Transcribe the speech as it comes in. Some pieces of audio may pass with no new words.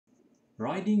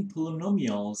Writing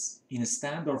polynomials in a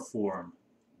standard form.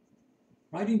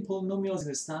 Writing polynomials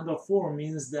in a standard form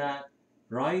means that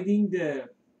writing the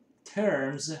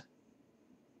terms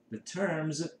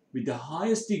with the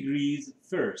highest degrees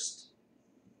first.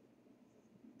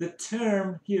 The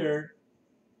term here,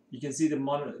 you can see the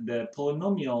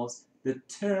polynomials, the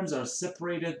terms are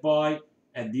separated by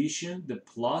addition, the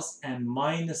plus and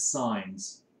minus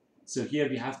signs. So here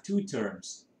we have two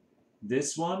terms.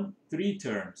 This one, three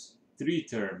terms,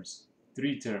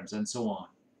 and so on.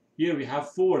 Here we have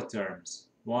four terms.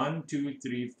 1, 2,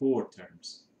 3, 4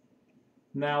 terms.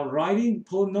 Now, writing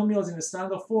polynomials in a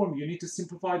standard form, you need to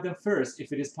simplify them first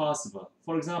if it is possible.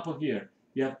 For example, here,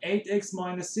 you have 8x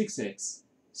minus 6x.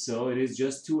 So it is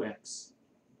just 2x.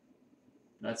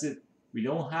 That's it. We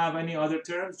don't have any other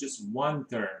terms, just one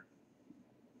term.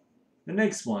 The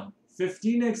next one,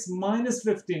 15x minus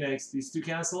 15x, these two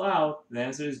cancel out. The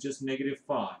answer is just negative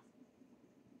 5.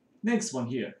 Next one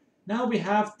here. Now we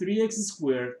have 3x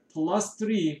squared plus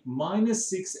 3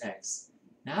 minus 6x.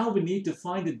 Now we need to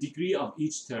find the degree of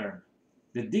each term.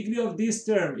 The degree of this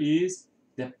term is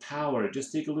the power.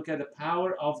 Just take a look at the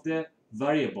power of the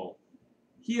variable.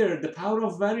 Here, the power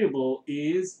of variable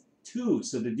is 2.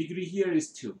 So the degree here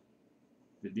is 2.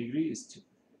 The degree is 2.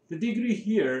 The degree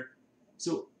here,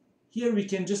 so here we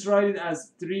can just write it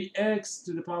as 3x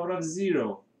to the power of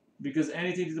 0. Because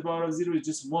anything to the power of 0 is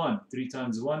just 1. 3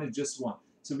 times 1 is just 1.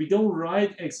 So we don't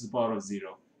write x to the power of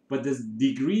 0. But the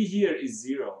degree here is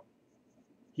 0.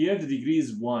 Here the degree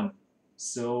is 1.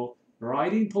 So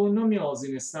writing polynomials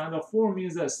in a standard form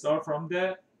means that start from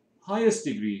the highest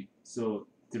degree. So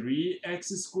 3x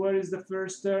squared is the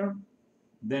first term.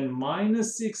 Then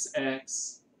minus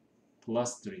 6x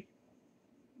plus 3.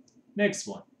 Next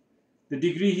one. The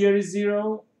degree here is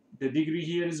 0. The degree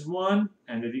here is 1,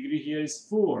 and the degree here is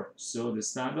 4. So the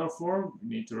standard form,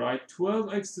 we need to write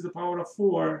 12x to the power of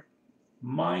 4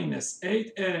 minus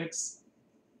 8x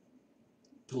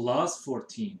plus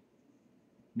 14.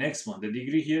 Next one, the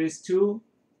degree here is 2,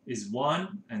 is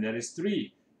 1, and that is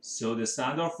 3. So the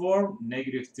standard form,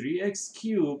 negative 3x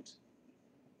cubed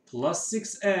plus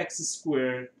 6x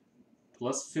squared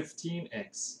plus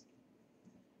 15x.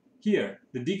 Here,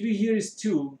 the degree here is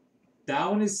 2, that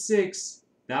one is 6,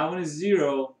 that one is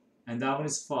 0, and that one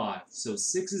is 5. So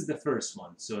 6 is the first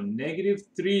one. So negative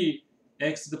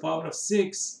 3x to the power of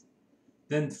 6.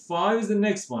 Then 5 is the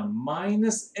next one.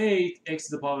 Minus 8x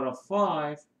to the power of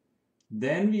 5.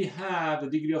 Then we have the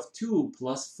degree of 2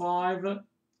 plus 5x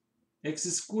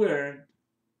squared.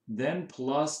 Then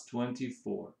plus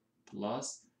 24.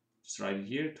 Plus, just write it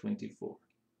here, 24.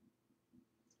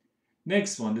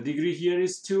 Next one, the degree here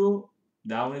is 2.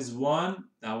 That one is 1.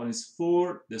 That one is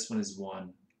 4. This one is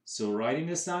 1. So writing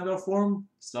the standard form,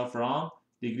 start from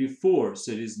degree 4.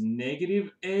 So it is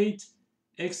negative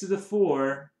 8x to the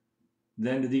 4.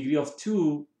 Then the degree of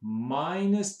 2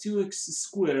 minus 2x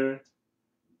squared.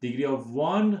 Degree of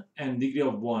 1 and degree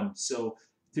of 1. So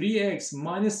 3x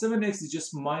minus 7x is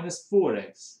just minus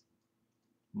 4x.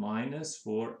 Minus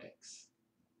 4x.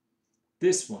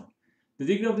 This one. The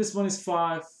degree of this one is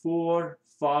 5, 4,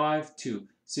 5, 2.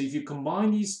 So if you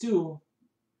combine these two,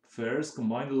 first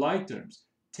combine the like terms.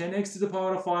 10x to the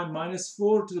power of 5 minus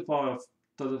 4 to the power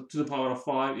of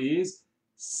 5 is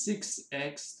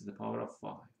 6x to the power of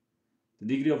 5. The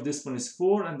degree of this one is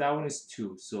 4 and that one is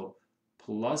 2. So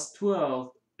plus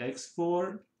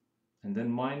 12x4 and then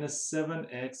minus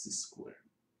 7x squared.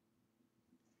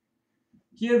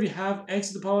 Here we have x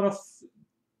to the power of,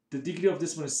 the degree of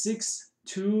this one is 6,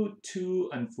 2, 2,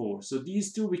 and 4. So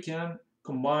these two we can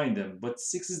combine them, but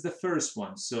 6 is the first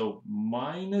one. So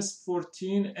minus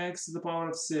 14x to the power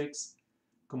of 6.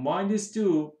 Combine these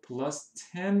two plus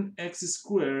 10x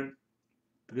squared,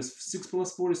 because 6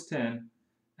 plus 4 is 10.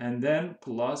 And then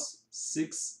plus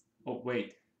 6, oh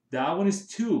wait, that one is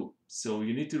 2. So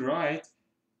you need to write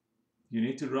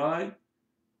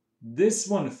this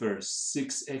one first.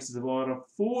 6x to the power of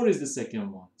 4 is the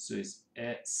second one. So it's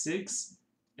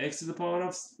 6x to the power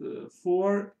of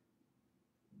 4.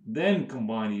 Then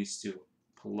combine these two,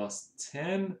 plus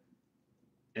 10x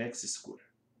squared.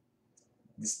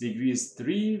 This degree is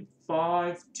 3,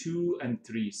 5, 2, and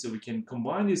 3. So we can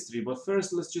combine these three. But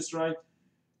first, let's just write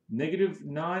negative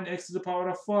 9x to the power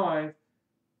of 5.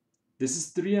 This is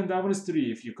 3 and that one is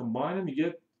 3. If you combine them, you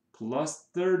get plus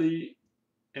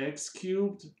 30x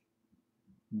cubed.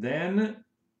 Then,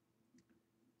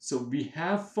 so we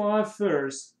have 5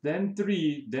 first, then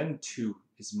 3, then 2.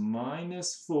 Is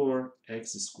minus 4x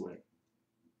squared.